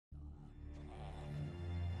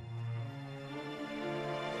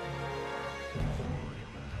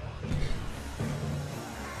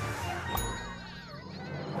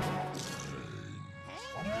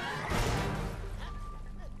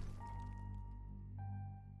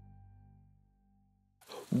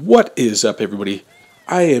What is up, everybody?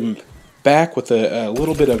 I am back with a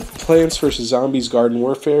little bit of Plants vs. Zombies Garden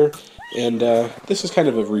Warfare, and this is kind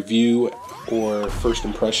of a review or first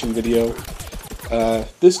impression video.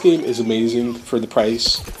 This game is amazing for the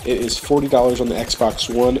price. It is $40 on the Xbox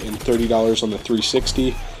One and $30 on the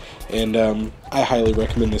 360, and I highly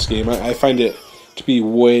recommend this game. I find it to be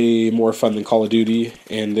way more fun than Call of Duty,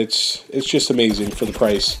 and it's just amazing for the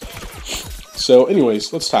price. So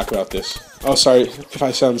anyways, let's talk about this. Oh, sorry if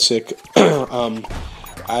I sound sick.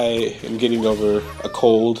 I am getting over a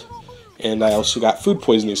cold, and I also got food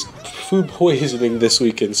poisoning this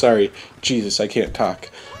weekend. Sorry, Jesus, I can't talk.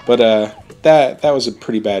 But that was a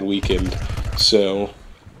pretty bad weekend. So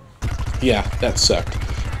yeah, that sucked.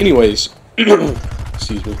 Anyways,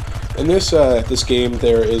 excuse me. In this game,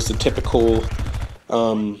 there is the typical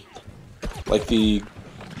like the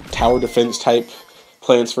tower defense type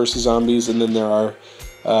Plants vs. Zombies, and then there are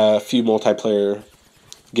a few multiplayer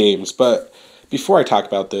games. But before I talk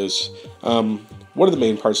about those, one of the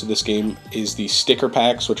main parts of this game is the sticker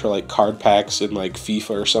packs, which are like card packs in like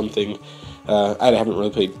FIFA or something. I haven't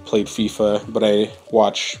really played FIFA, but I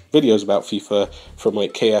watch videos about FIFA from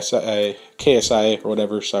like KSI or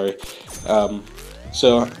whatever, sorry.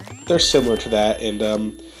 So they're similar to that, and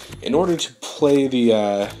in order to play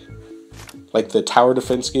the like the tower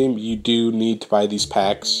defense game, you do need to buy these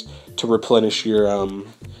packs to replenish your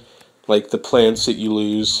like the plants that you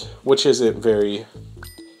lose, which isn't very,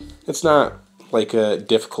 it's not like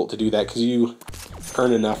difficult to do that because you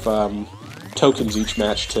earn enough tokens each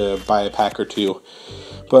match to buy a pack or two.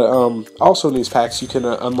 But also in these packs you can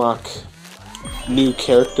unlock new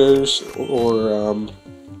characters, or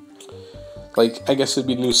like I guess it'd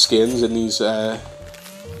be new skins in these. I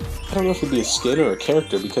don't know if it'd be a skin or a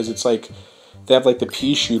character, because it's like they have like the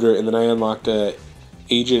pea shooter, and then I unlocked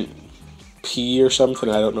Agent P or something,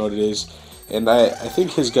 I don't know what it is, and I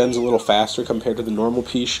think his gun's a little faster compared to the normal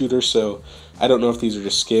pea shooter, so I don't know if these are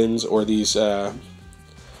just skins or these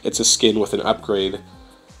it's a skin with an upgrade.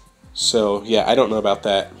 So yeah, I don't know about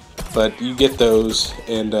that, but you get those,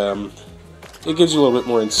 and it gives you a little bit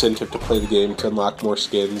more incentive to play the game, to unlock more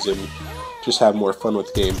skins and just have more fun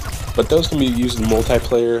with the game. But those can be used in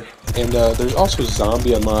multiplayer, and there's also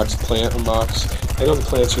zombie unlocks, plant unlocks. I know the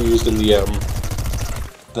plants are used in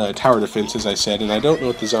the tower defense, as I said, and I don't know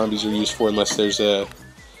what the zombies are used for unless there's a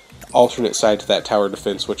alternate side to that tower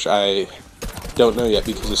defense, which I don't know yet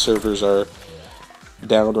because the servers are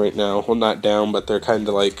down right now. Well, not down, but they're kind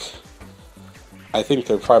of like, I think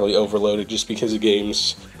they're probably overloaded just because the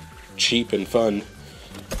game's cheap and fun.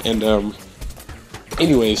 And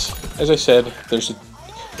anyways, as I said, there's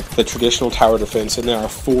the traditional tower defense, and there are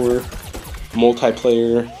 4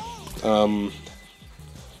 multiplayer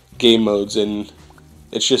game modes, and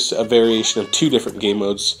it's just a variation of 2 different game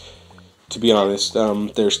modes, to be honest.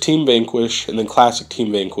 There's Team Vanquish and then Classic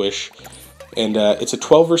Team Vanquish, and it's a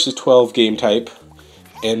 12 versus 12 game type.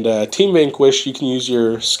 And Team Vanquish, you can use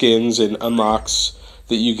your skins and unlocks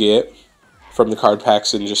that you get from the card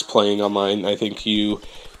packs and just playing online. I think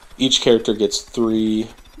each character gets 3,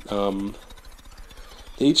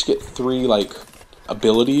 they each get 3 like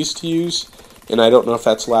abilities to use, and I don't know if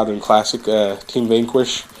that's allowed in Classic Team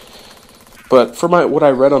Vanquish. But for what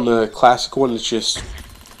I read on the Classic one, it's just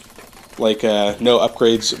like no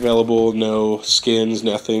upgrades available, no skins,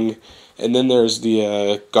 nothing. And then there's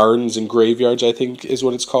the Gardens and Graveyards, I think is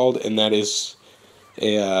what it's called, and that is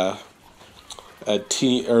a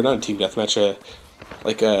team, or not a team deathmatch,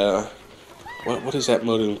 like a what is that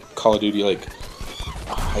mode in Call of Duty, like,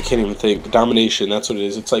 I can't even think. Domination, that's what it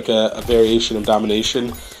is. It's like a variation of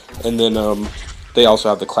Domination, and then they also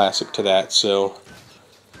have the Classic to that, so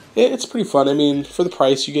it's pretty fun. I mean, for the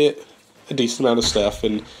price, you get a decent amount of stuff,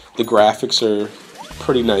 and the graphics are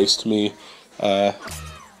pretty nice to me.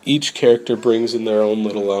 Each character brings in their own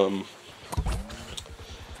little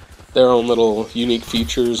unique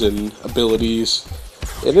features and abilities,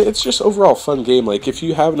 and it's just overall a fun game. Like, if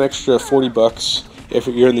you have an extra $40, if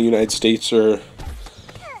you're in the United States, or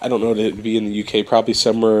I don't know what it would be in the UK, probably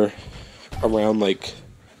somewhere around like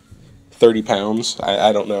 £30.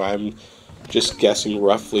 I don't know. I'm just guessing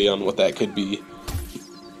roughly on what that could be.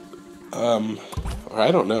 Or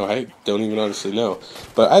I don't know. I don't even honestly know.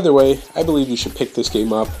 But either way, I believe you should pick this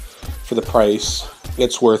game up for the price.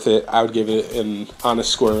 It's worth it. I would give it an honest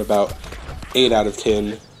score of about 8 out of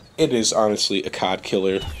 10. It is honestly a COD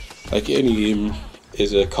killer. Like, any game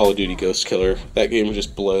is a Call of Duty Ghost killer. That game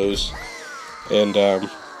just blows. And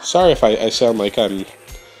sorry if I sound like I'm,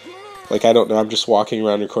 like, I don't know, I'm just walking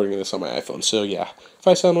around recording this on my iPhone. So yeah, if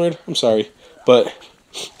I sound weird, I'm sorry. But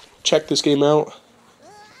check this game out,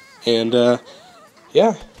 and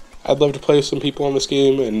yeah, I'd love to play with some people on this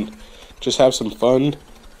game and just have some fun.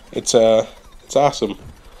 It's awesome.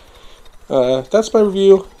 That's my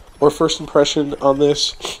review or first impression on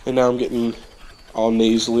this, and now I'm getting all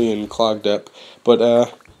nasally and clogged up.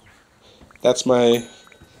 But that's my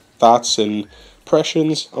thoughts and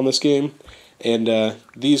impressions on this game, and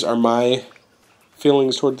these are my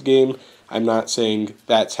feelings toward the game. I'm not saying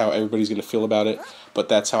that's how everybody's going to feel about it, but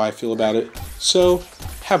that's how I feel about it. So,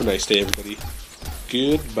 have a nice day, everybody.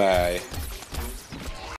 Goodbye.